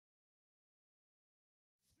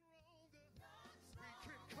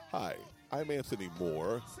Hi, I'm Anthony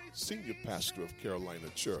Moore, Senior Pastor of Carolina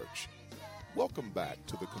Church. Welcome back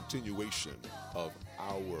to the continuation of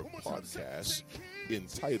our podcast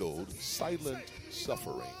entitled Silent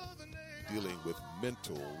Suffering, dealing with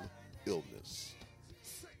mental illness.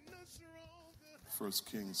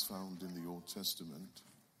 First Kings found in the Old Testament.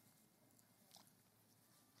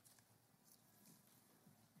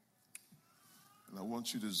 And I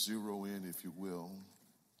want you to zero in, if you will,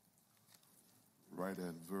 right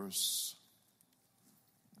at verse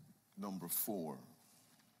number 4.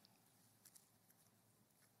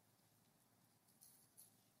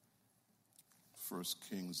 First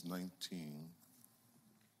Kings 19,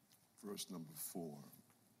 verse number 4.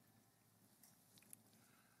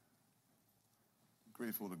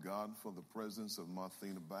 Grateful to God for the presence of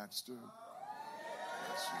Marthena Baxter.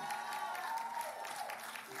 Bless you.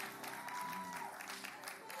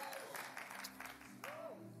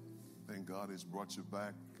 Thank God He's brought you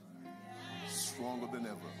back stronger than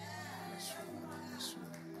ever. Bless you. Bless you.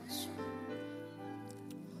 Bless you.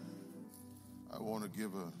 I want to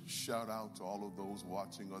give a shout out to all of those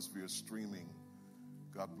watching us via streaming.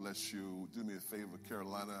 God bless you. Do me a favor,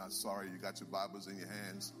 Carolina. I'm sorry you got your Bibles in your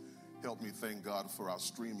hands. Help me thank God for our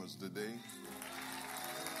streamers today.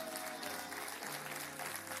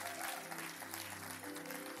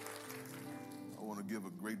 I want to give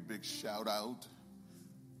a great big shout out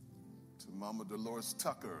to Mama Dolores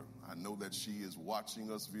Tucker. I know that she is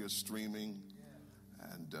watching us via streaming.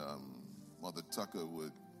 And Mother Tucker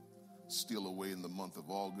would steal away in the month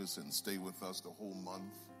of August and stay with us the whole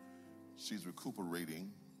month. She's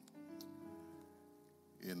recuperating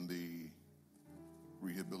in the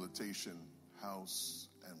rehabilitation house,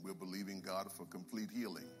 and we're believing God for complete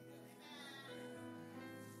healing.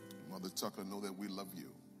 Mother Tucker, know that we love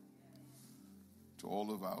you. To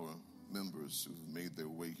all of our members who've made their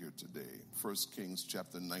way here today, 1 Kings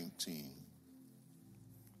chapter 19,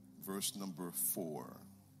 verse number 4.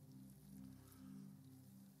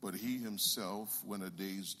 But he himself went a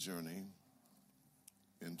day's journey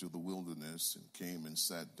into the wilderness and came and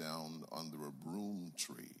sat down under a broom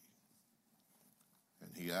tree.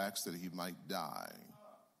 And he asked that he might die,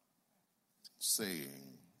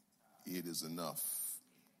 saying, "It is enough.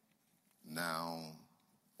 Now,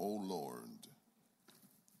 O Lord,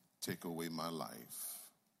 take away my life,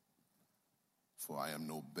 for I am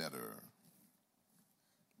no better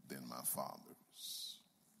than my fathers."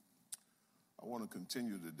 I want to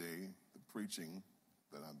continue today the preaching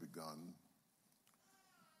that I begun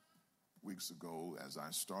weeks ago as I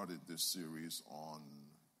started this series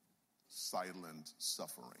on silent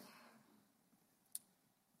suffering.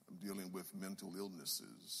 I'm dealing with mental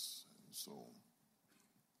illnesses, and so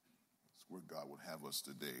it's where God would have us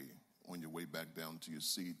today. On your way back down to your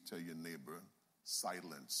seat, tell your neighbor,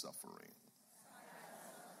 silent suffering.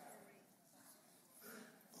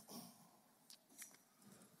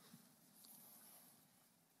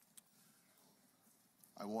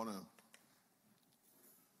 I want to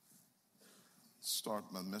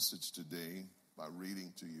start my message today by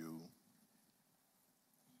reading to you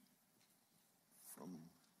from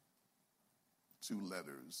 2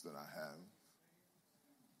 letters that I have.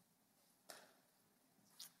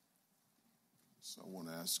 So I want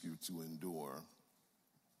to ask you to endure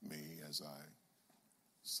me as I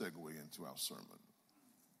segue into our sermon.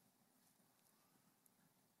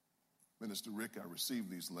 Minister Rick, I received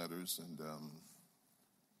these letters and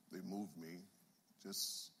they moved me.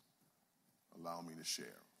 Just allow me to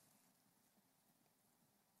share.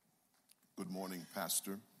 Good morning,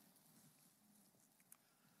 Pastor.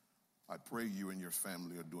 I pray you and your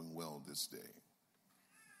family are doing well this day.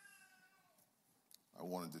 I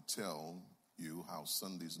wanted to tell you how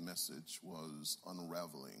Sunday's message was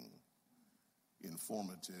unraveling,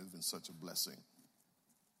 informative, and such a blessing.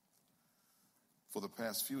 For the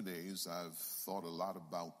past few days, I've thought a lot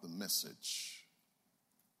about the message,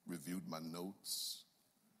 reviewed my notes,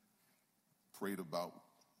 prayed about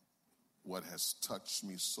what has touched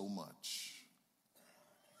me so much.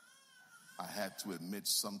 I had to admit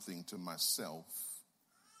something to myself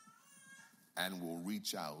and will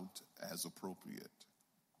reach out as appropriate.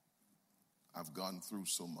 I've gone through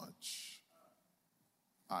so much.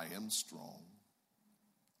 I am strong.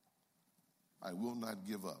 I will not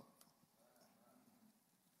give up.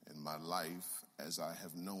 And my life, as I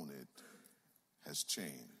have known it, has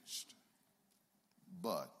changed.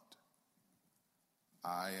 But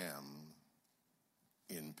I am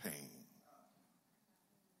in pain.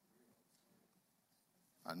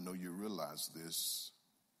 I know you realize this,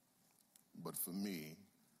 but for me,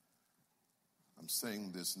 I'm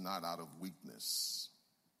saying this not out of weakness,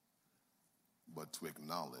 but to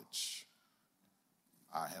acknowledge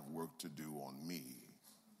I have work to do on me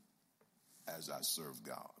as I serve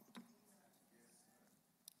God.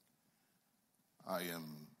 I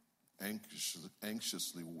am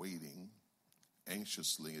anxiously waiting,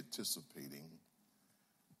 anxiously anticipating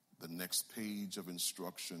the next page of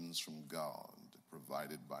instructions from God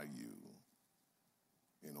provided by you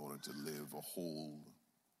in order to live a whole,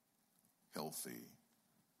 healthy,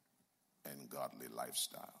 and godly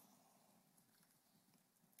lifestyle.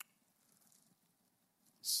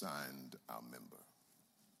 Signed, our member.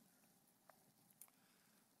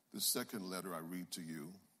 The second letter I read to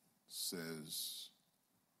you says,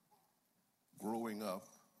 growing up,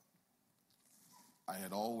 I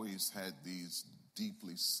had always had these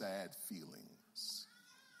deeply sad feelings.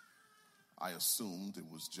 I assumed it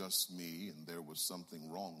was just me and there was something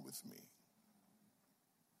wrong with me.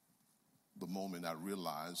 The moment I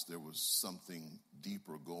realized there was something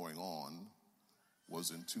deeper going on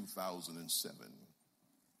was in 2007,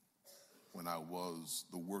 when I was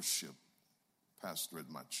the worship pastor at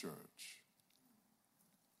my church.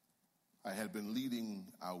 I had been leading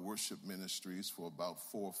our worship ministries for about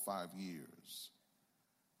 4 or 5 years.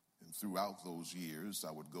 And throughout those years,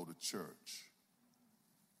 I would go to church,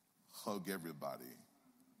 hug everybody,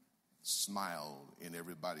 smile in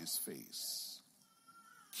everybody's face,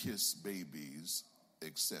 kiss babies,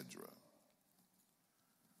 etc.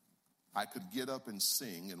 I could get up and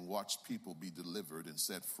sing and watch people be delivered and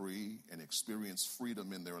set free and experience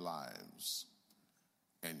freedom in their lives.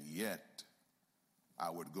 And yet, I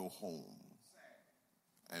would go home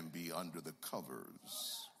and be under the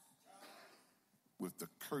covers with the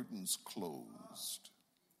curtains closed,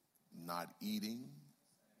 not eating,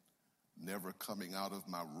 never coming out of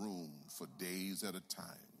my room for days at a time.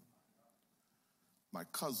 My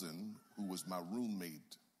cousin, who was my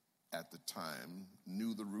roommate at the time,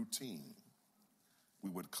 knew the routine.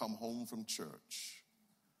 We would come home from church.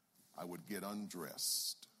 I would get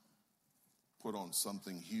undressed, put on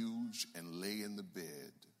something huge, and lay in the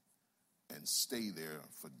bed and stay there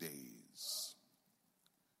for days.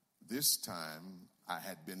 This time, I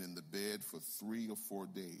had been in the bed for 3 or 4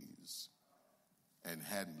 days and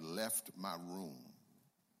hadn't left my room.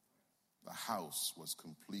 The house was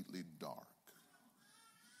completely dark.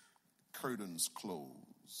 Curtains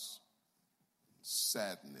closed.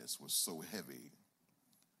 Sadness was so heavy.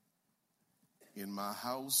 In my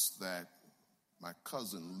house that my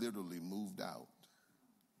cousin literally moved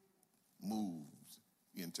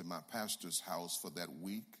into my pastor's house for that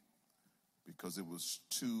week because it was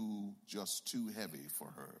just too heavy for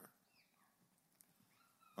her.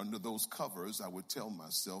 Under those covers, I would tell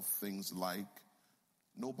myself things like,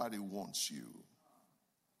 nobody wants you.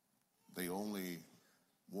 They only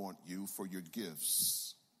want you for your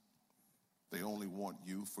gifts. They only want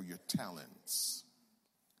you for your talents.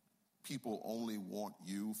 People only want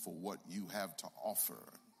you for what you have to offer,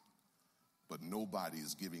 but nobody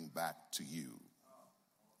is giving back to you.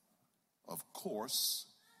 Of course,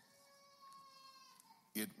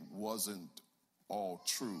 it wasn't all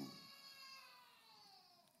true.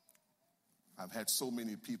 I've had so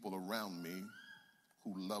many people around me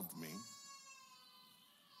who loved me,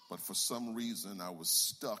 but for some reason I was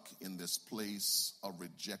stuck in this place of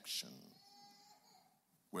rejection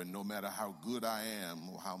where no matter how good I am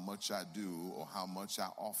or how much I do or how much I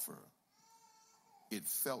offer, it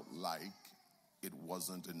felt like it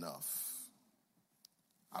wasn't enough.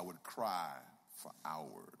 I would cry for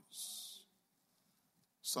hours.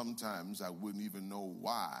 Sometimes I wouldn't even know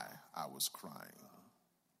why I was crying.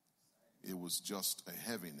 It was just a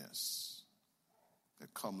heaviness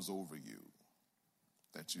that comes over you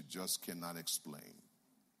that you just cannot explain.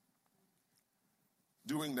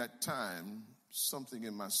 During that time, something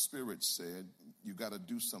in my spirit said, you got to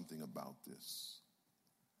do something about this.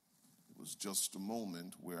 It was just a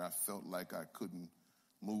moment where I felt like I couldn't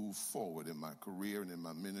move forward in my career and in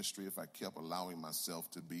my ministry if I kept allowing myself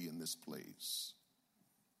to be in this place.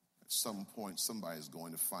 At some point, somebody's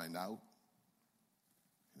going to find out,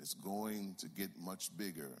 and it's going to get much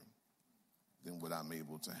bigger than what I'm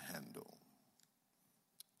able to handle.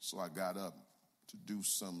 So I got up to do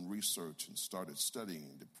some research and started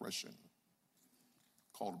studying depression.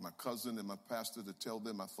 Called my cousin and my pastor to tell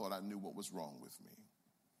them I thought I knew what was wrong with me.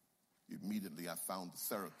 Immediately I found a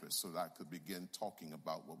therapist so that I could begin talking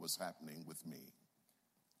about what was happening with me.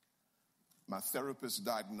 My therapist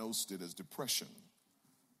diagnosed it as depression.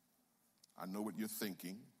 I know what you're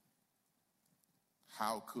thinking.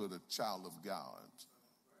 How could a child of God,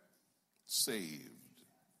 saved,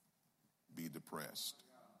 be depressed?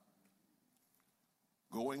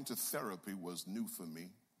 Going to therapy was new for me.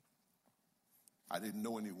 I didn't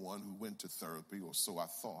know anyone who went to therapy, or so I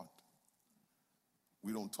thought.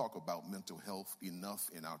 We don't talk about mental health enough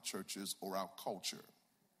in our churches or our culture.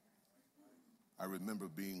 I remember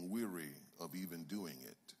being weary of even doing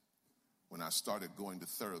it. When I started going to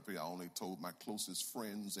therapy, I only told my closest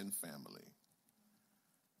friends and family.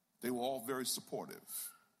 They were all very supportive.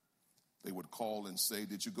 They would call and say,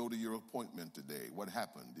 "Did you go to your appointment today? What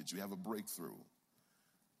happened? Did you have a breakthrough?"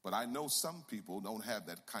 But I know some people don't have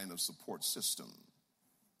that kind of support system,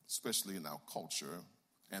 especially in our culture,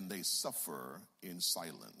 and they suffer in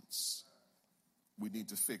silence. We need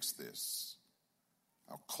to fix this.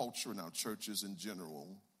 Our culture and our churches in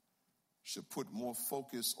general should put more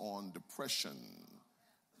focus on depression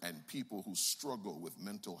and people who struggle with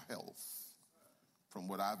mental health. From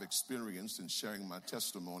what I've experienced in sharing my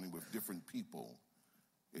testimony with different people,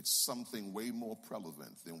 it's something way more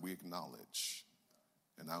prevalent than we acknowledge.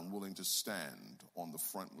 And I'm willing to stand on the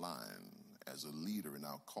front line as a leader in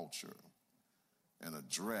our culture and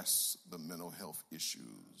address the mental health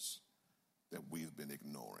issues that we've been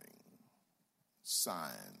ignoring.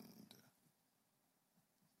 Signed,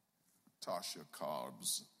 Tasha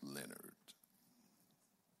Cobbs Leonard.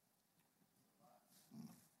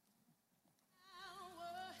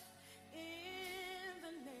 Power in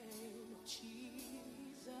the name of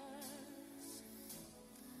Jesus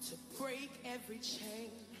to break every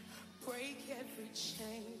chain, break every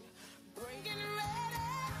chain, breaking ready.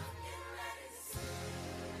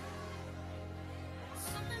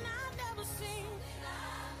 Something I've never seen.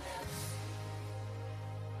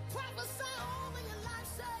 Prophesy over your life,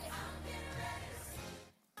 say, I'm getting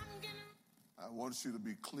ready. I want you to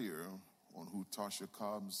be clear on who Tasha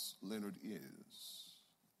Cobbs Leonard is.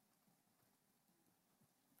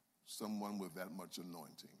 Someone with that much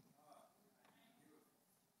anointing.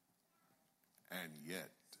 And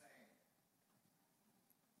yet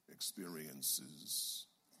experiences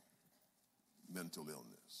mental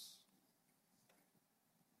illness.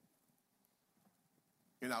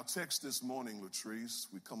 In our text this morning, Latrice,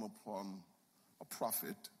 we come upon a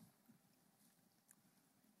prophet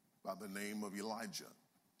by the name of Elijah,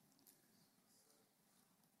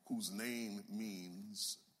 whose name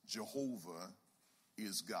means Jehovah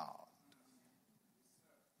is God.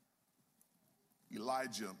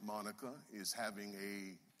 Elijah, Monica, is having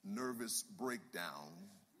a nervous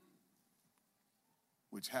breakdown,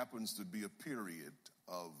 which happens to be a period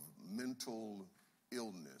of mental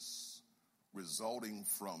illness resulting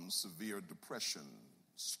from severe depression,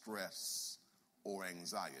 stress, or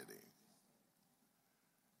anxiety.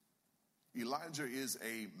 Elijah is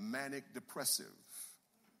a manic depressive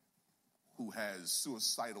who has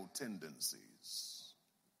suicidal tendencies.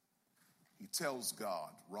 He tells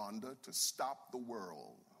God, Rhonda, to stop the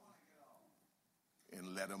world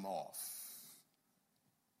and let him off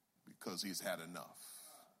because he's had enough.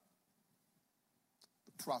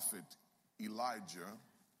 The prophet Elijah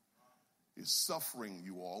is suffering,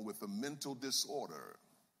 you all, with a mental disorder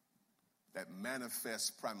that manifests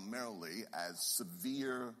primarily as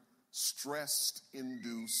severe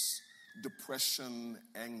stress-induced depression,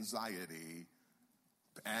 anxiety,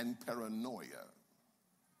 and paranoia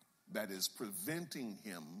that is preventing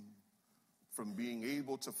him from being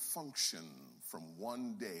able to function from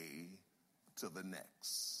one day to the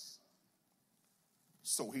next.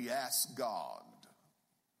 So he asks God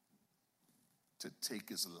to take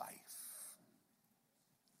his life.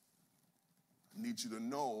 I need you to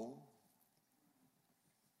know,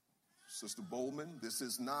 Sister Bowman, this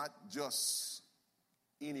is not just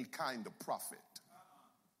any kind of prophet.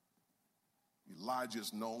 Elijah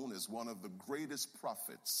is known as one of the greatest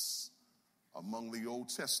prophets among the Old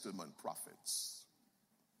Testament prophets.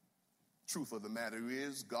 Truth of the matter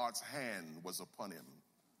is, God's hand was upon him.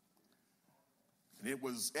 And it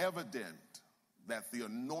was evident that the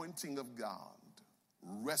anointing of God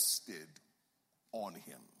rested on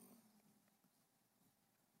him.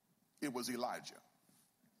 It was Elijah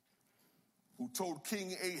who told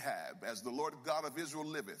King Ahab, as the Lord God of Israel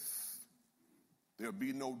liveth, there'll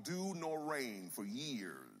be no dew nor rain for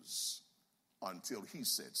years until he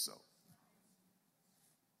said so.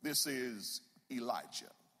 This is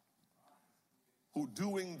Elijah, who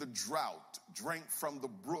during the drought drank from the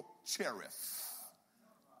brook Cherith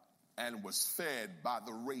and was fed by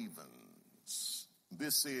the ravens.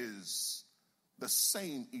 This is the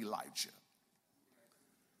same Elijah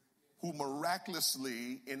who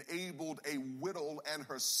miraculously enabled a widow and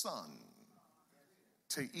her son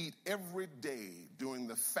to eat every day during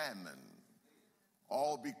the famine,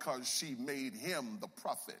 all because she made him, the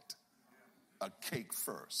prophet, a cake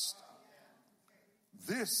first.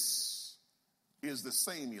 This is the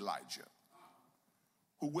same Elijah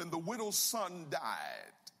who, when the widow's son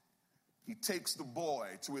died, he takes the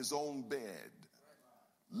boy to his own bed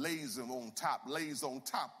lays on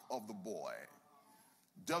top of the boy,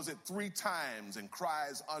 does it 3 times and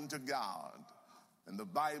cries unto God. And the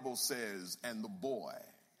Bible says, and the boy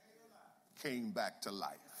came back to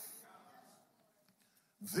life.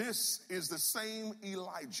 This is the same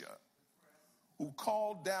Elijah who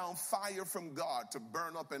called down fire from God to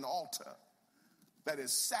burn up an altar that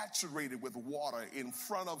is saturated with water in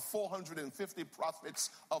front of 450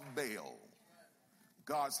 prophets of Baal.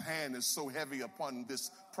 God's hand is so heavy upon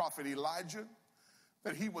this prophet Elijah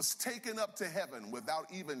that he was taken up to heaven without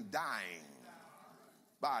even dying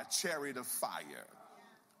by a chariot of fire.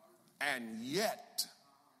 And yet,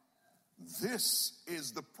 this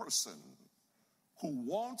is the person who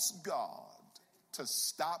wants God to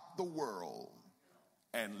stop the world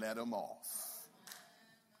and let him off.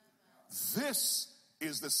 This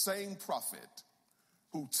is the same prophet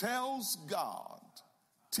who tells God,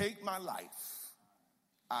 take my life,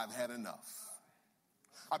 I've had enough.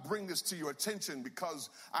 I bring this to your attention because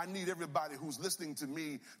I need everybody who's listening to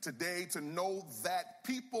me today to know that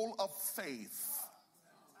people of faith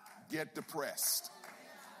get depressed.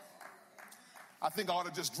 I think I ought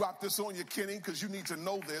to just drop this on you, Kenny, because you need to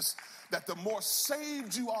know this, that the more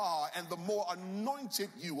saved you are and the more anointed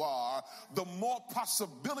you are, the more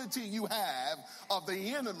possibility you have of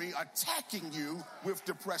the enemy attacking you with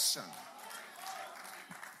depression.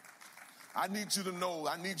 I need you to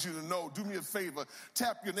know, do me a favor,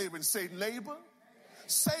 tap your neighbor and say, neighbor,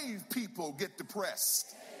 saved people get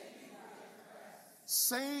depressed.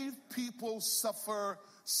 Saved people suffer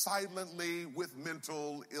silently with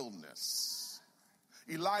mental illness.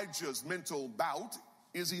 Elijah's mental bout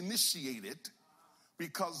is initiated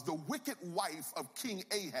because the wicked wife of King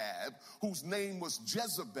Ahab, whose name was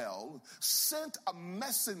Jezebel, sent a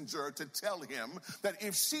messenger to tell him that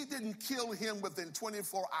if she didn't kill him within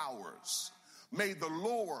 24 hours, may the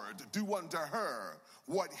Lord do unto her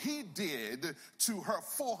what he did to her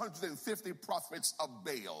 450 prophets of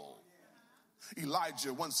Baal.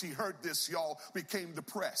 Elijah, once he heard this, y'all, became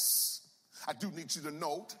depressed. I do need you to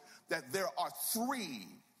note that there are 3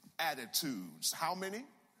 attitudes. How many?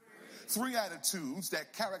 3 attitudes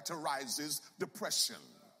that characterizes depression.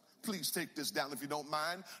 Please take this down if you don't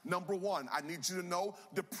mind. Number 1, I need you to know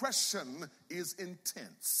depression is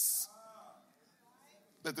intense.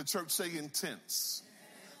 Let the church say intense.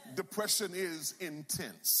 Depression is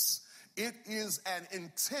intense. It is an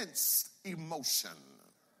intense emotion.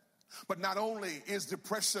 But not only is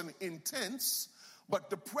depression intense, but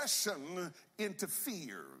depression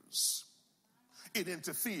interferes. It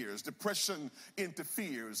interferes. Depression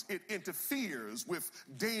interferes. It interferes with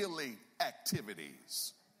daily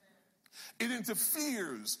activities. It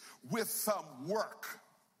interferes with work.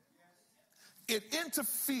 It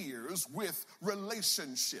interferes with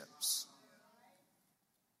relationships.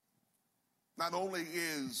 Not only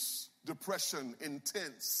is depression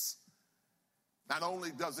intense, not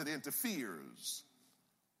only does it interferes,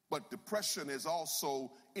 but depression is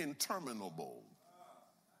also interminable.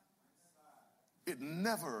 It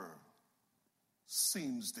never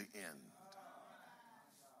seems to end.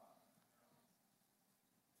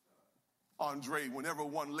 Andre, whenever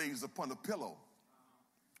one lays upon a pillow,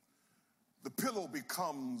 the pillow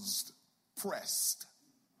becomes pressed.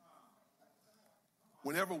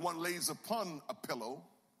 Whenever one lays upon a pillow,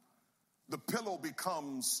 the pillow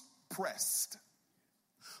becomes pressed.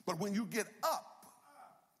 But when you get up,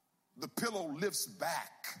 the pillow lifts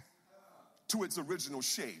back to its original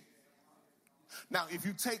shape. Now, if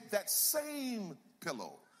you take that same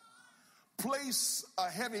pillow, place a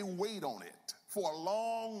heavy weight on it for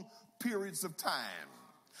long periods of time,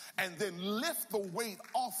 and then lift the weight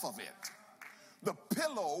off of it, the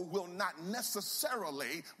pillow will not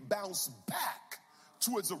necessarily bounce back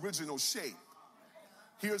to its original shape.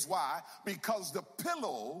 Here's why: because the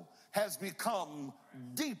pillow has become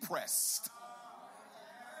depressed.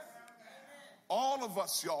 All of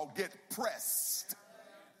us, y'all, get pressed.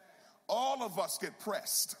 All of us get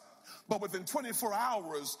pressed. But within 24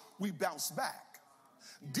 hours, we bounce back.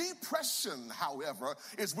 Depression, however,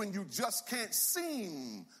 is when you just can't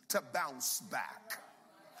seem to bounce back.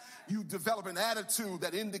 You develop an attitude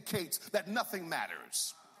that indicates that nothing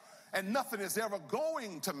matters and nothing is ever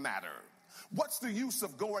going to matter. What's the use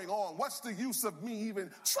of going on? What's the use of me even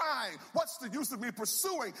trying? What's the use of me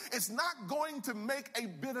pursuing? It's not going to make a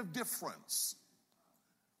bit of difference.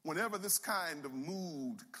 Whenever this kind of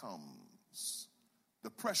mood comes,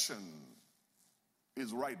 depression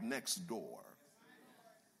is right next door.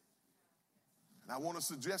 And I want to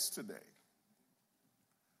suggest today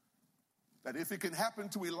that if it can happen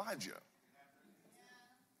to Elijah,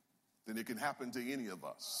 then it can happen to any of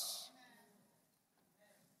us.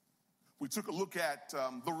 We took a look at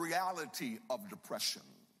the reality of depression.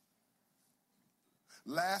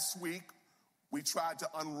 Last week, we tried to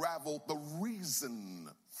unravel the reason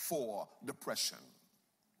for depression.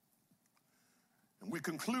 And we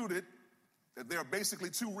concluded that there are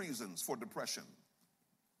basically two reasons for depression.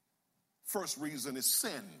 First reason is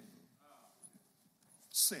sin.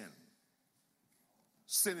 Sin.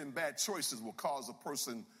 Sin and bad choices will cause a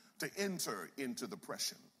person to enter into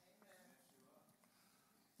depression.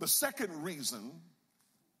 The second reason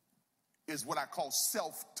is what I call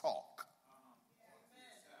self-talk.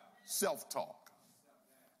 Self-talk.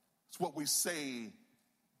 It's what we say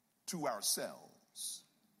to ourselves.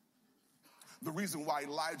 The reason why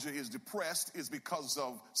Elijah is depressed is because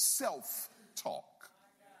of self-talk.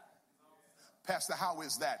 Pastor, how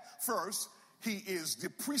is that? First, he is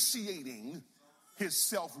depreciating his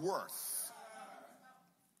self-worth.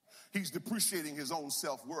 He's depreciating his own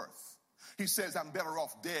self-worth. He says, I'm better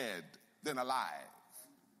off dead than alive.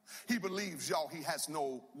 He believes, y'all, he has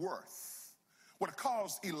no worth. What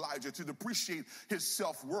caused Elijah to depreciate his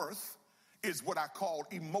self-worth is what I call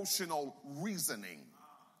emotional reasoning.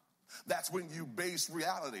 That's when you base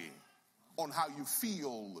reality on how you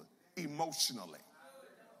feel emotionally.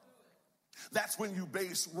 That's when you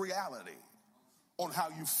base reality on how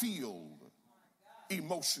you feel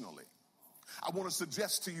emotionally. I want to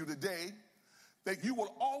suggest to you today that you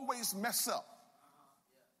will always mess up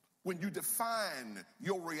when you define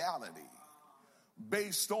your reality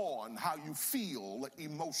based on how you feel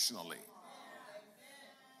emotionally.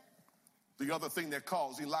 The other thing that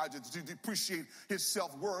caused Elijah to depreciate his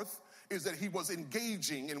self-worth is that he was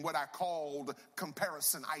engaging in what I called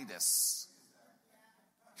comparisonitis.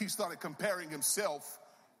 He started comparing himself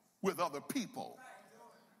with other people.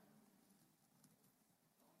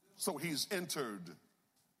 So he's entered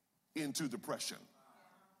into depression.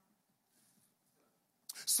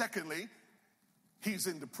 Secondly, he's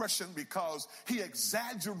in depression because he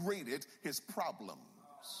exaggerated his problems.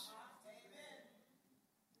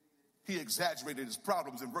 He exaggerated his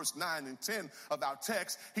problems. In verse 9 and 10 of our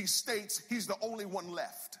text, he states he's the only one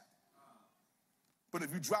left. But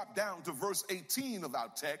if you drop down to verse 18 of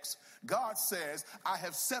our text, God says, I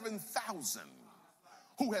have 7,000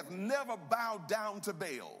 who have never bowed down to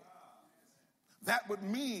Baal. That would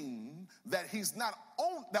mean that he's not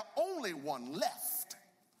the only one left.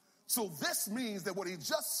 So this means that what he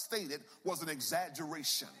just stated was an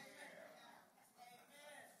exaggeration.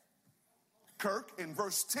 Kirk, in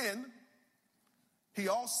verse 10, he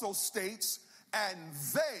also states, and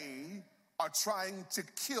they are trying to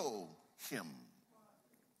kill him.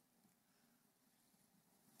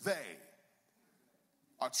 They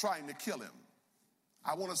are trying to kill him.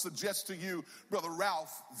 I want to suggest to you, Brother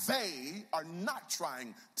Ralph, they are not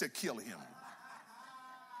trying to kill him.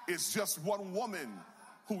 It's just one woman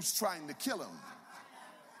who's trying to kill him.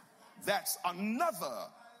 That's another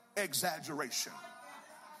exaggeration.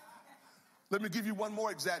 Let me give you one more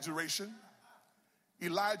exaggeration.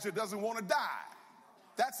 Elijah doesn't want to die.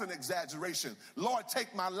 That's an exaggeration. Lord,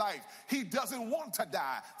 take my life. He doesn't want to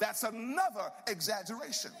die. That's another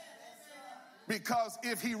exaggeration. Because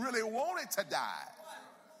if he really wanted to die,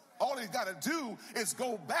 all he's got to do is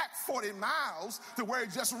go back 40 miles to where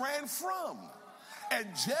he just ran from. And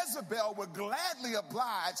Jezebel would gladly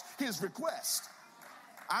oblige his request.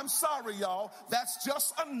 I'm sorry, y'all. That's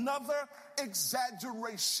just another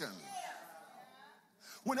exaggeration.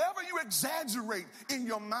 Whenever you exaggerate in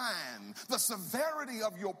your mind the severity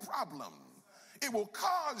of your problem, it will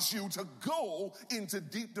cause you to go into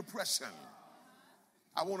deep depression.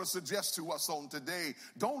 I want to suggest to us on today,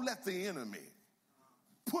 don't let the enemy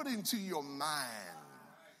put into your mind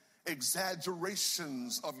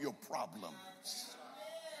exaggerations of your problems.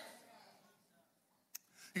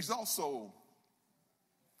 He's also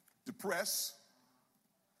depressed,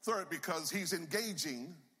 third, because he's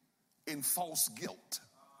engaging in false guilt.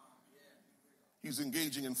 He's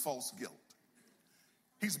engaging in false guilt.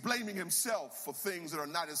 He's blaming himself for things that are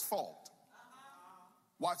not his fault.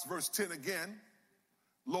 Watch verse 10 again.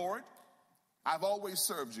 Lord, I've always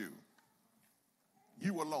served you,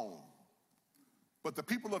 you alone. But the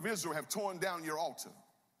people of Israel have torn down your altar.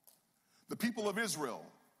 The people of Israel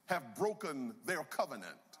have broken their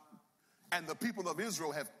covenant. And the people of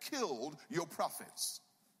Israel have killed your prophets.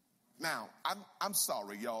 Now, I'm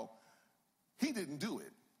sorry, y'all. He didn't do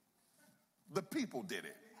it. The people did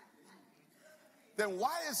it. Then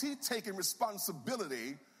why is he taking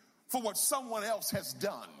responsibility for what someone else has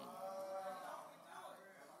done?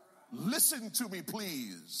 Listen to me,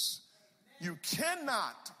 please. You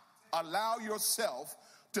cannot allow yourself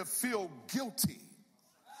to feel guilty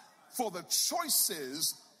for the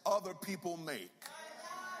choices other people make.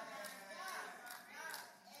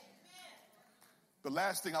 The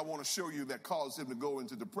last thing I want to show you that caused him to go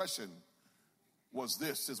into depression was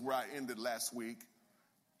this, is where I ended last week.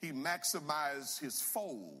 He maximized his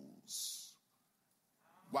foes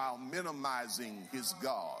while minimizing his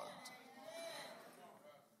God.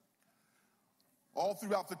 All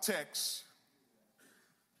throughout the text,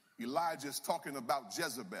 Elijah is talking about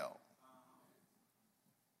Jezebel.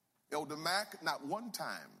 Elder Mack, not one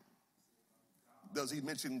time does he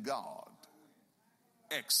mention God,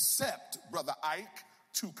 except, Brother Ike,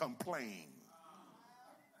 to complain.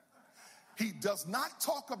 He does not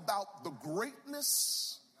talk about the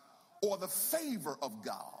greatness or the favor of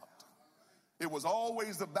God. It was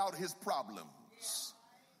always about his problems.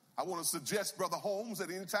 I want to suggest, Brother Holmes,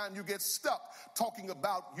 that anytime you get stuck talking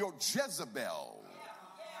about your Jezebel,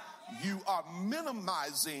 you are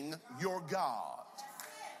minimizing your God.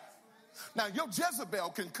 Now, your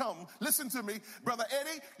Jezebel can come, listen to me, Brother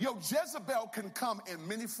Eddie, your Jezebel can come in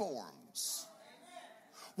many forms.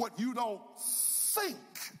 What you don't think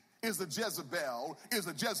is a Jezebel is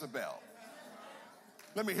a Jezebel.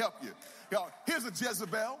 Let me help you. Y'all, here's a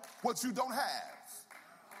Jezebel. What you don't have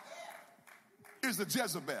is a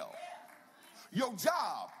Jezebel. Your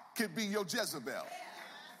job can be your Jezebel.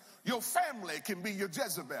 Your family can be your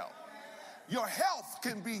Jezebel. Your health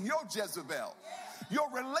can be your Jezebel. Your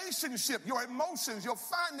relationship, your emotions, your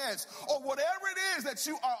finance, or whatever it is that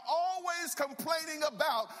you are always complaining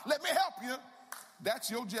about, let me help you.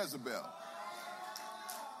 That's your Jezebel.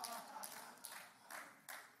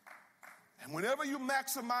 And whenever you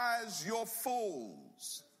maximize your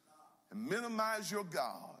foes and minimize your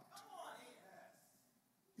God,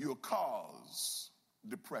 you'll cause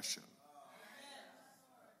depression.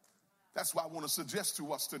 That's why I want to suggest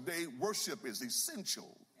to us today, worship is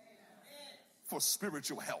essential for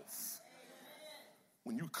spiritual health.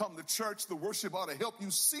 When you come to church, the worship ought to help you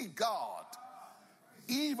see God,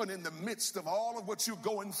 even in the midst of all of what you're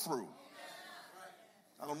going through.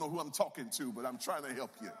 I don't know who I'm talking to, but I'm trying to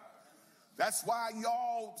help you. That's why,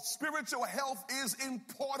 y'all, spiritual health is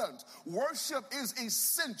important. Worship is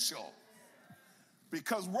essential,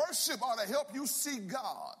 because worship ought to help you see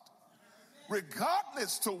God,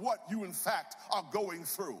 regardless to what you, in fact, are going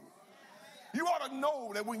through. You ought to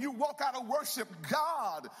know that when you walk out of worship,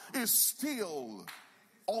 God is still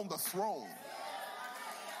on the throne.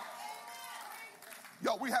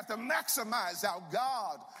 Yo, we have to maximize our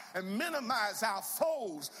God and minimize our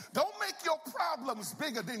foes. Don't make your problems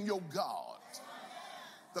bigger than your God.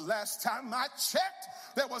 The last time I checked,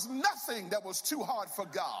 there was nothing that was too hard for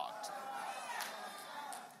God.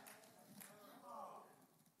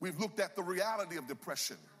 We've looked at the reality of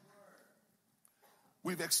depression.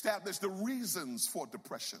 We've established the reasons for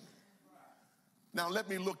depression. Now let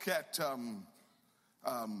me look at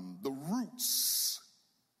the roots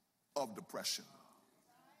of depression.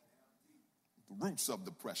 The roots of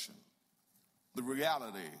depression. The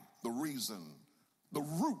reality, the reason, the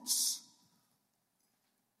roots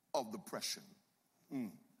of depression. The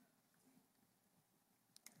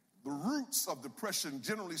roots of depression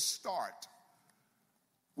generally start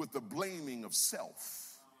with the blaming of self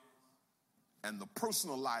and the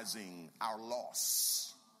personalizing our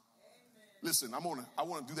loss. Listen, I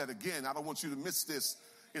want to do that again. I don't want you to miss this.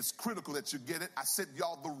 It's critical that you get it. I said,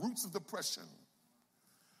 y'all, the roots of depression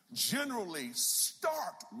generally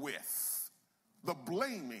start with the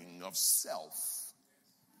blaming of self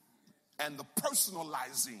and the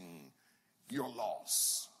personalizing your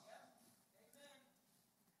loss.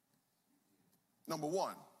 Number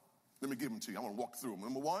one, let me give them to you. I'm going to walk through them.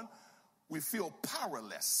 Number one, we feel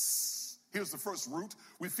powerless. Here's the first root.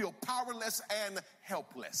 We feel powerless and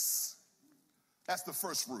helpless. That's the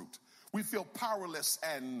first root. We feel powerless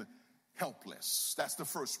and helpless. That's the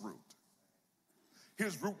first root.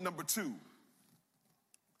 Here's root number two.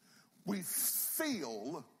 We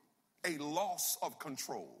feel a loss of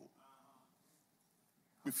control.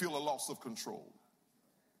 We feel a loss of control.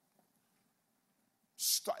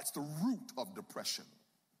 It's the root of depression.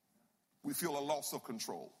 We feel a loss of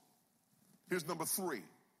control. Here's number three.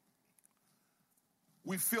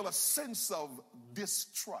 We feel a sense of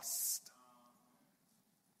distrust.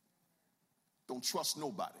 Don't trust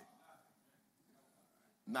nobody,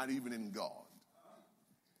 not even in God.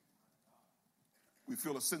 We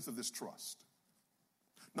feel a sense of distrust.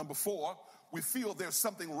 Number four, we feel there's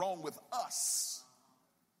something wrong with us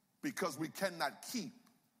because we cannot keep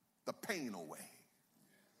the pain away.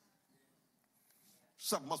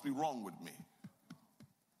 Something must be wrong with me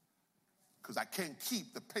because I can't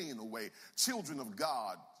keep the pain away. Children of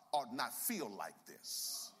God ought not feel like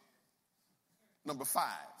this. Number five,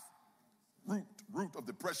 root of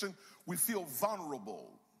depression, we feel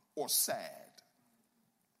vulnerable or sad.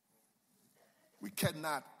 We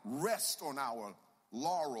cannot rest on our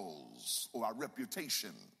laurels or our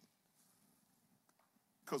reputation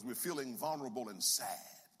because we're feeling vulnerable and sad.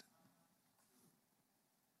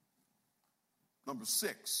 Number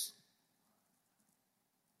 6,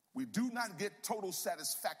 we do not get total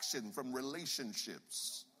satisfaction from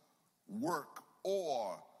relationships, work,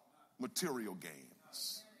 or material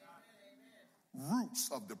gains. Roots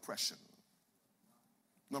of depression.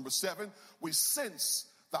 Number 7, we sense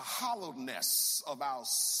the hollowness of our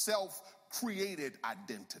self-created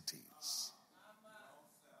identities.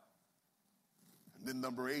 And then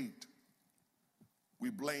number 8, we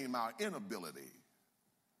blame our inability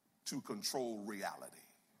to control reality.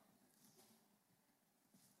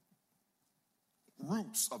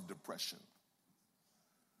 Roots of depression.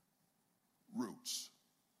 Roots.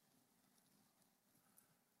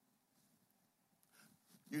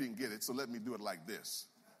 You didn't get it, so let me do it like this.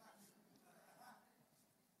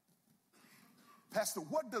 Pastor,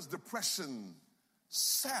 what does depression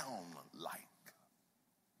sound like?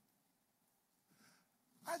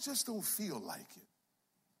 I just don't feel like it.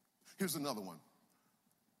 Here's another one.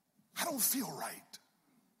 I don't feel right.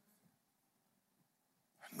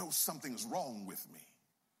 I know something's wrong with me,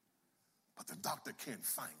 but the doctor can't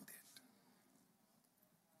find it.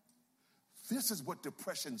 This is what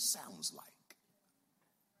depression sounds like.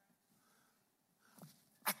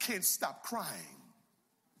 I can't stop crying.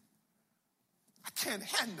 I can't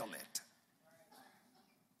handle it.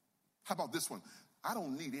 How about this one? I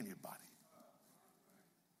don't need anybody.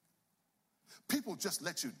 People just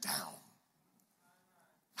let you down.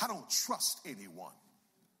 I don't trust anyone.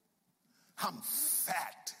 I'm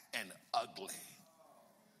fat and ugly.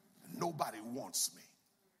 Nobody wants me.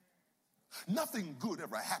 Nothing good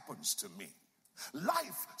ever happens to me.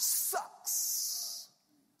 Life sucks.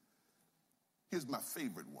 Here's my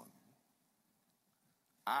favorite one.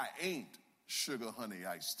 I ain't sugar honey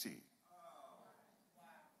iced tea.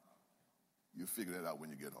 You'll figure that out when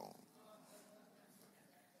you get home.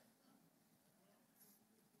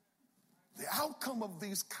 The outcome of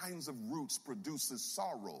these kinds of roots produces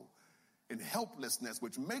sorrow and helplessness,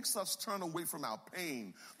 which makes us turn away from our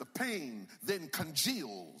pain. The pain then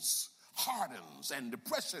congeals, hardens, and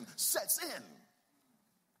depression sets in.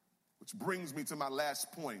 Which brings me to my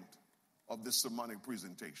last point of this sermonic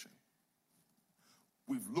presentation.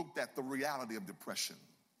 We've looked at the reality of depression,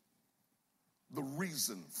 the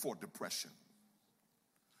reason for depression.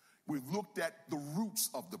 We've looked at the roots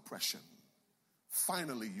of depression.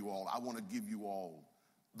 Finally, you all, I want to give you all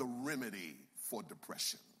the remedy for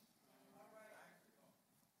depression.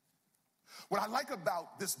 What I like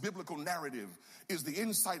about this biblical narrative is the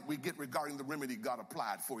insight we get regarding the remedy God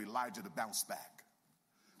applied for Elijah to bounce back.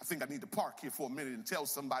 I think I need to park here for a minute and tell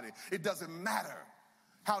somebody it doesn't matter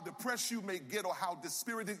how depressed you may get or how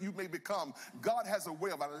dispirited you may become. God has a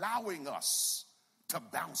way of allowing us to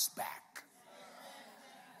bounce back.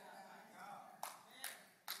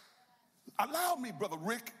 Allow me, Brother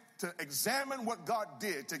Rick, to examine what God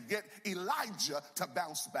did to get Elijah to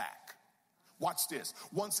bounce back. Watch this.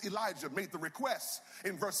 Once Elijah made the request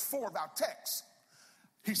in verse 4 of our text,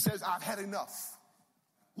 he says, I've had enough.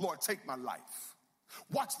 Lord, take my life.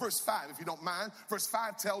 Watch verse 5, if you don't mind. Verse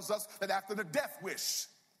 5 tells us that after the death wish,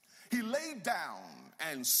 he laid down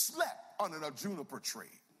and slept under a juniper tree.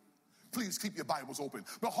 Please keep your Bibles open.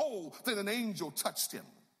 Behold, then an angel touched him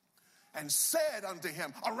and said unto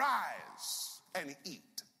him, arise and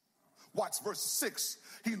eat. Watch verse 6.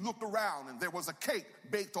 He looked around and there was a cake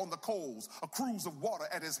baked on the coals, a cruse of water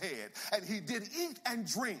at his head. And he did eat and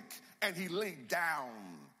drink, and he laid down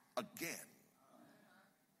again.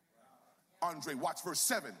 Andre, watch verse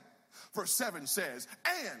 7. Verse 7 says,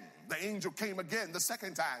 and the angel came again the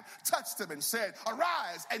second time, touched him and said,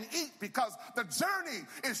 arise and eat, because the journey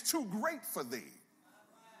is too great for thee.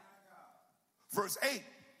 Verse 8,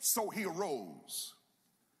 so he arose,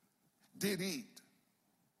 did eat,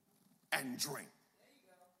 and drink.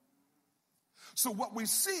 So what we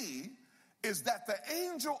see is that the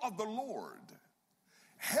angel of the Lord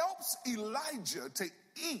helps Elijah to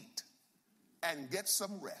eat and get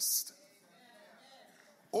some rest.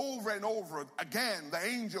 Over and over again, the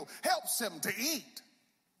angel helps him to eat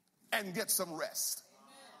and get some rest.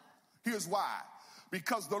 Here's why.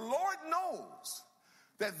 Because the Lord knows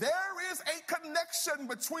that there is a connection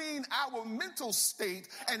between our mental state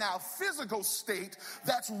and our physical state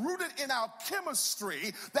that's rooted in our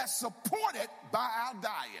chemistry, that's supported by our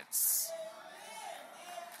diets.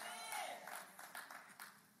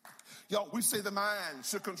 Yo, we say the mind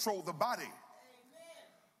should control the body.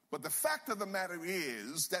 But the fact of the matter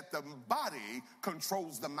is that the body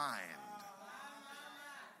controls the mind.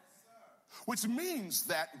 which means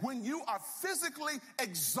that when you are physically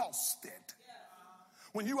exhausted,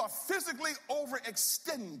 when you are physically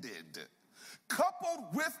overextended, coupled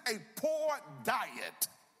with a poor diet,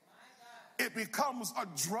 it becomes a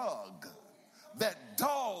drug that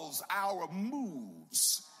dulls our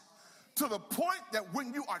moves to the point that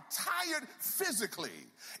when you are tired physically,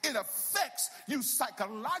 it affects you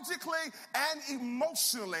psychologically and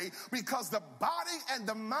emotionally, because the body and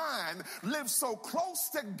the mind live so close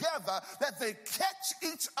together that they catch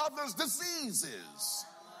each other's diseases.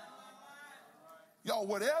 Y'all,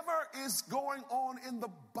 whatever is going on in the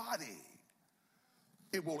body,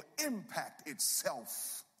 it will impact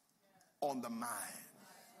itself on the mind.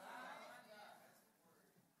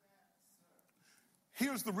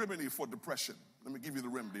 Here's the remedy for depression. Let me give you the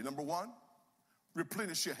remedy. Number one,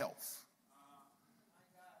 replenish your health.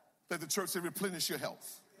 Let the church say, replenish your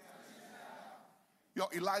health. Y'all,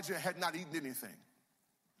 Elijah had not eaten anything.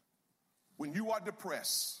 When you are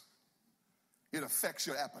depressed, it affects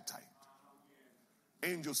your appetite.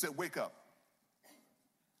 Angel said, wake up,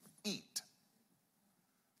 eat.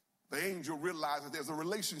 The angel realized that there's a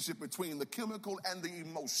relationship between the chemical and the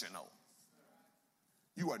emotional.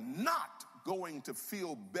 You are not going to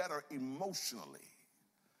feel better emotionally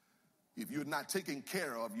if you're not taking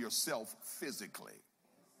care of yourself physically.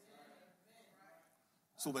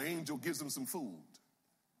 So the angel gives him some food.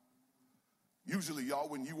 Usually, y'all,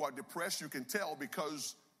 when you are depressed, you can tell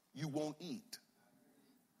because you won't eat.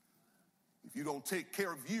 If you don't take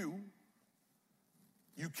care of you,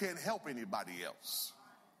 you can't help anybody else.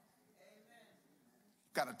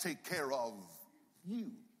 Got to take care of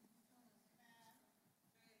you.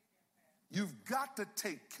 You've got to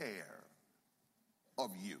take care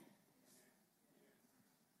of you.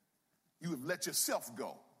 You have let yourself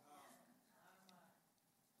go.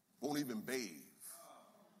 Won't even bathe.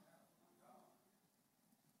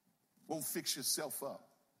 Won't fix yourself up.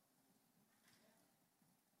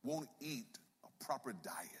 Won't eat a proper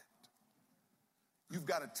diet. You've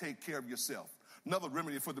got to take care of yourself. Another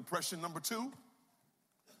remedy for depression, number two,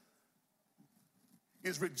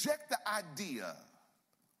 is reject the idea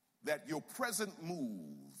that your present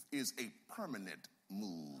move is a permanent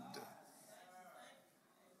mood.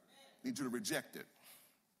 Need you to reject it.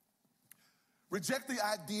 Reject the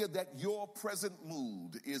idea that your present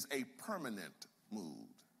mood is a permanent mood.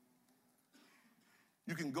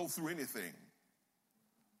 You can go through anything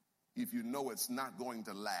if you know it's not going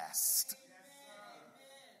to last.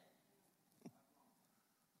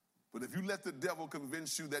 But if you let the devil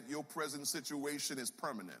convince you that your present situation is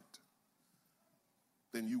permanent,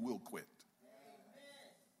 then you will quit.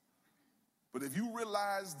 But if you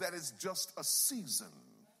realize that it's just a season,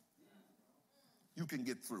 you can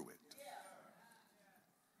get through it.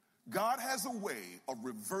 God has a way of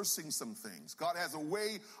reversing some things. God has a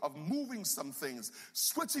way of moving some things,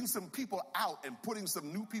 switching some people out and putting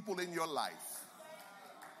some new people in your life.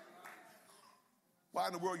 Why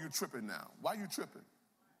in the world are you tripping now? Why are you tripping?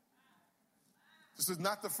 This is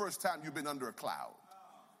not the first time you've been under a cloud.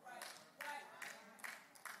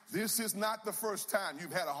 This is not the first time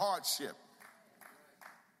you've had a hardship.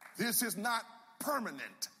 This is not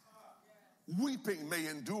permanent. Weeping may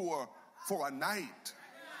endure for a night,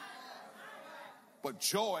 but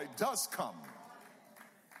joy does come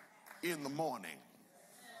in the morning.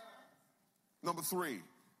 Number three,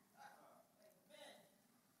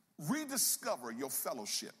 rediscover your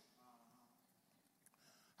fellowship.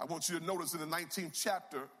 I want you to notice in the 19th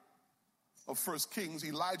chapter of 1 Kings,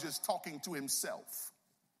 Elijah is talking to himself.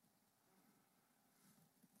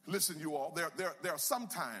 Listen, you all, there are some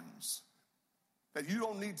times that you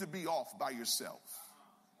don't need to be off by yourself.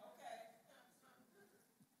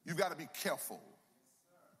 You've got to be careful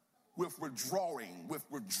with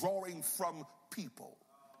withdrawing from people.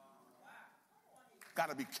 Got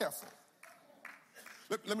to be careful.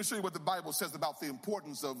 Let me show you what the Bible says about the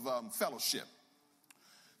importance of fellowship.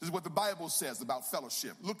 This is what the Bible says about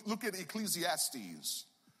fellowship. Look at Ecclesiastes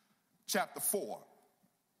chapter 4.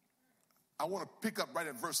 I want to pick up right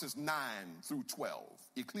at verses 9 through 12.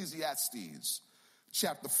 Ecclesiastes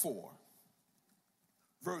chapter 4,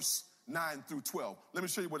 verse 9 through 12. Let me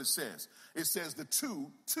show you what it says. It says it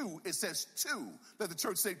says two. Let the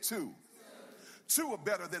church say two. Two are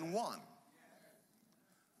better than one,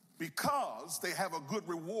 because they have a good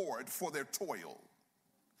reward for their toil.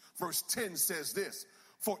 Verse 10 says this: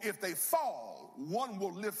 for if they fall, one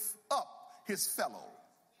will lift up his fellow.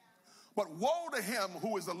 But woe to him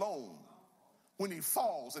who is alone when he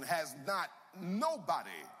falls and has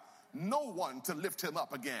no one to lift him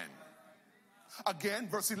up again. Again,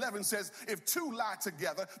 verse 11 says, if two lie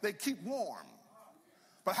together, they keep warm.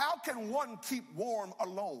 But how can one keep warm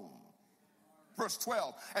alone? Verse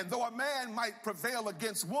 12, and though a man might prevail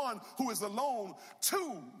against one who is alone,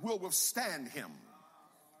 two will withstand him.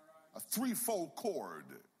 A threefold cord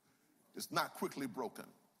is not quickly broken.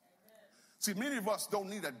 See, many of us don't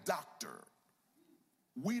need a doctor.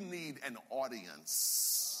 We need an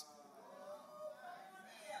audience.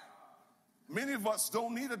 Many of us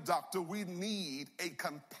don't need a doctor. We need a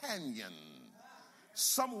companion,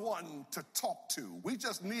 someone to talk to. We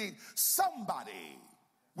just need somebody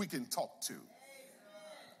we can talk to.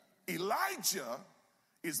 Elijah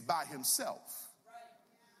is by himself.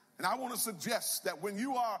 And I want to suggest that when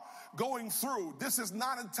you are going through, this is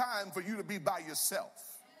not a time for you to be by yourself.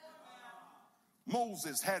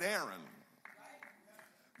 Moses had Aaron.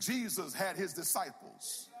 Jesus had his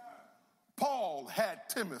disciples. Paul had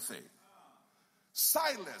Timothy.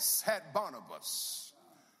 Silas had Barnabas.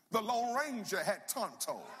 The Lone Ranger had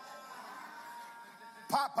Tonto.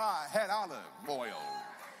 Popeye had olive oil.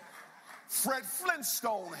 Fred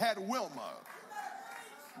Flintstone had Wilma.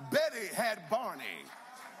 Betty had Barney.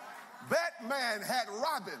 Batman had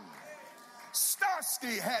Robin.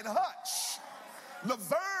 Starsky had Hutch.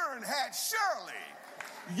 Laverne had Shirley.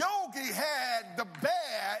 Yogi had the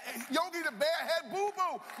bear. Yogi the bear had Boo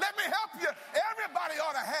Boo. Let me help you. Everybody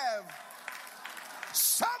ought to have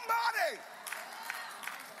somebody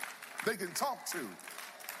they can talk to.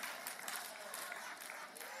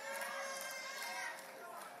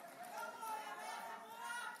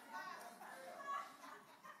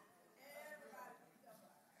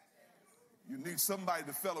 You need somebody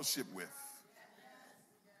to fellowship with.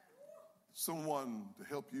 Someone to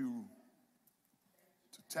help you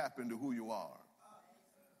to tap into who you are.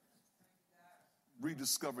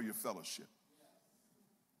 Rediscover your fellowship.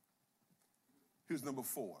 Here's number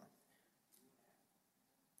 4.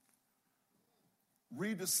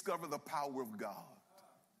 Rediscover the power of God.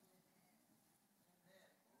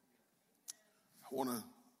 I want to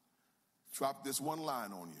drop this one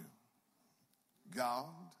line on you. God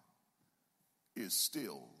is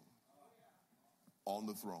still on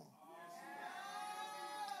the throne.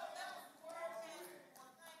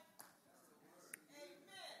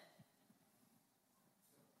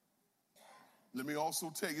 Let me also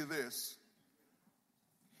tell you this.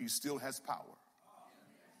 He still has power.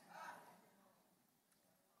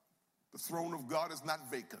 The throne of God is not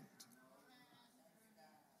vacant.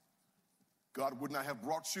 God would not have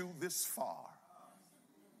brought you this far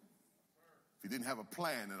if he didn't have a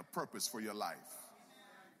plan and a purpose for your life.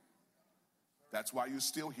 That's why you're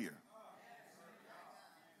still here.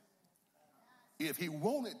 If he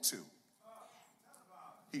wanted to,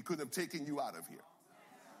 he could have taken you out of here.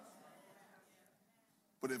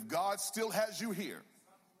 But if God still has you here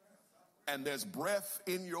and there's breath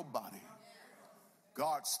in your body,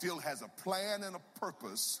 God still has a plan and a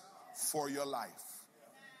purpose for your life.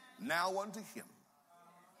 Now unto him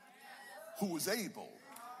who is able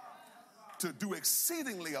to do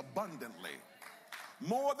exceedingly abundantly,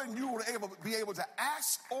 more than you will be able to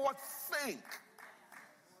ask or think.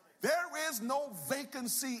 There is no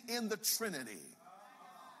vacancy in the Trinity.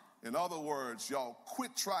 In other words, y'all,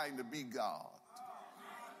 quit trying to be God.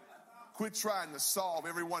 Quit trying to solve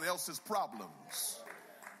everyone else's problems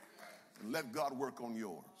and let God work on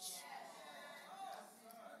yours.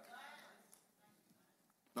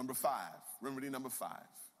 Number 5, remedy number 5.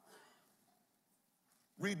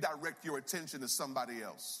 Redirect your attention to somebody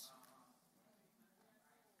else.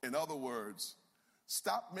 In other words,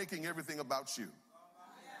 stop making everything about you.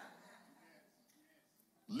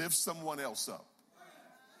 Lift someone else up.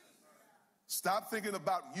 Stop thinking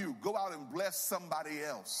about you. Go out and bless somebody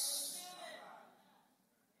else.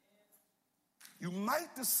 You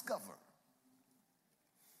might discover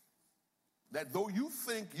that though you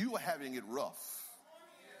think you are having it rough,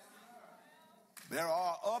 there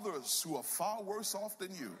are others who are far worse off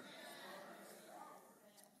than you.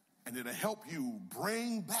 And it'll help you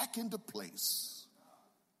bring back into place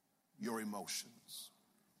your emotions.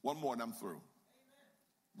 One more and I'm through.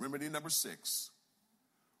 Remedy number 6.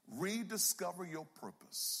 Rediscover your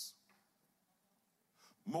purpose.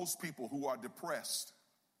 Most people who are depressed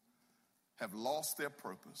have lost their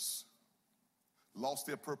purpose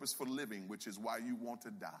for living, which is why you want to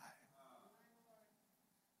die.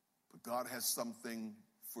 But God has something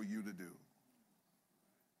for you to do.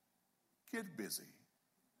 Get busy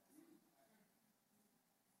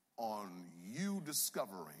on you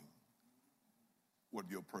discovering what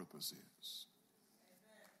your purpose is.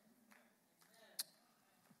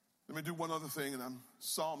 Let me do one other thing, and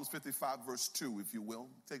Psalms 55, verse 2, if you will.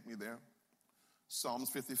 Take me there. Psalms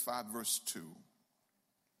 55, verse 2.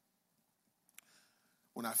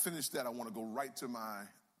 When I finish that, I want to go right to my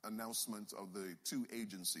announcement of the two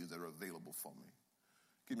agencies that are available for me.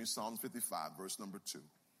 Give me Psalm 55, verse number 2. I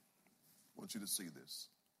want you to see this.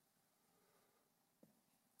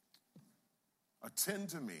 Attend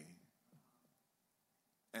to me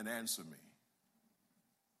and answer me.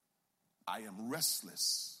 I am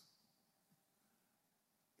restless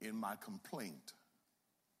in my complaint,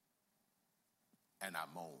 and I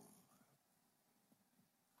moan.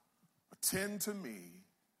 Attend to me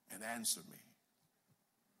and answer me,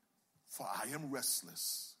 for I am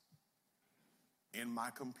restless in my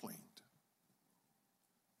complaint,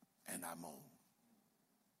 and I moan.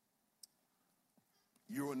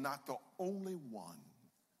 You are not the only one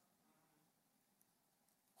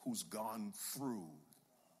who's gone through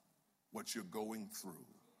what you're going through.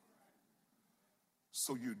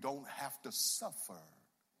 So you don't have to suffer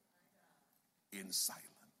in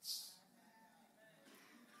silence.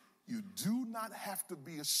 You do not have to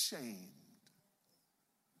be ashamed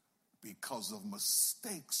because of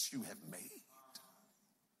mistakes you have made.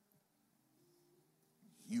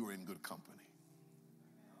 You are in good company.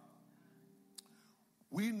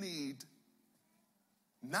 We need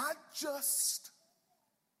not just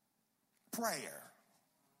prayer.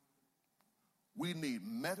 We need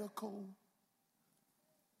medical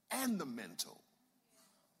and the mental,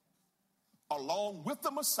 along with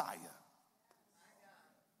the Messiah,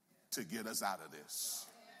 to get us out of this.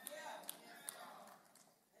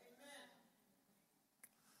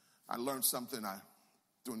 I learned something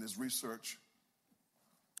doing this research.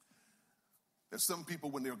 There's some people,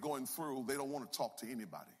 when they're going through, they don't want to talk to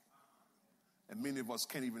anybody. And many of us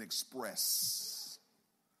can't even express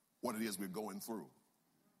what it is we're going through.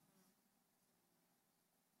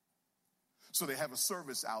 So they have a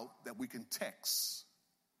service out that we can text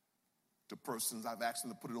to persons. I've asked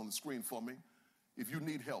them to put it on the screen for me. If you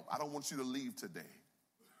need help, I don't want you to leave today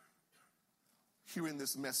hearing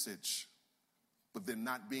this message, but then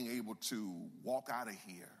not being able to walk out of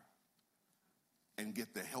here and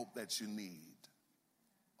get the help that you need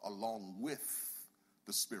along with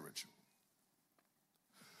the spiritual.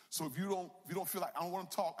 So if you don't feel like I don't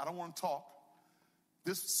want to talk,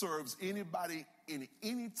 this serves anybody in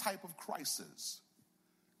any type of crisis,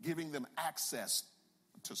 giving them access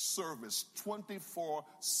to service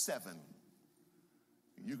 24/7.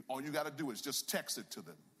 All you got to do is just text it to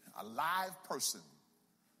them. A live person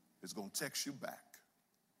is going to text you back,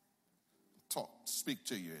 speak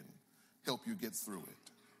to you, and help you get through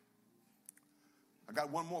it. I got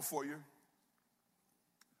one more for you.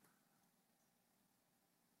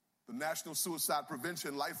 The National Suicide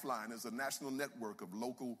Prevention Lifeline is a national network of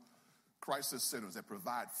local crisis centers that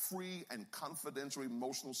provide free and confidential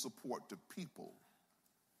emotional support to people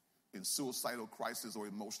in suicidal crisis or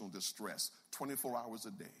emotional distress, 24 hours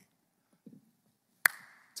a day.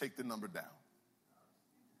 Take the number down.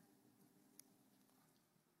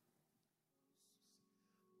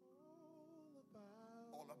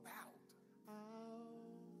 All about.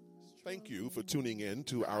 Thank you for tuning in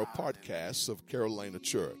to our podcast of Carolina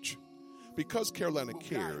Church. Because Carolina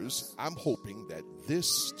Cares, I'm hoping that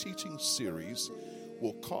this teaching series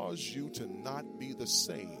will cause you to not be the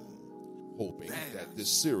same. Hoping that this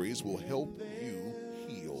series will help you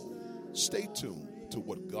heal. Stay tuned to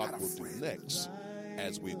what God will do next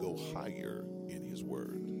as we go higher in His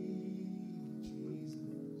Word.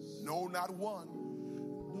 No, not one.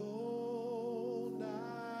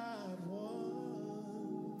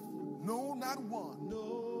 No, not one.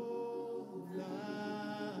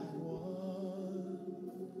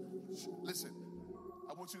 Listen,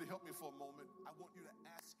 I want you to help me for a moment. I want you to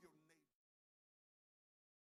ask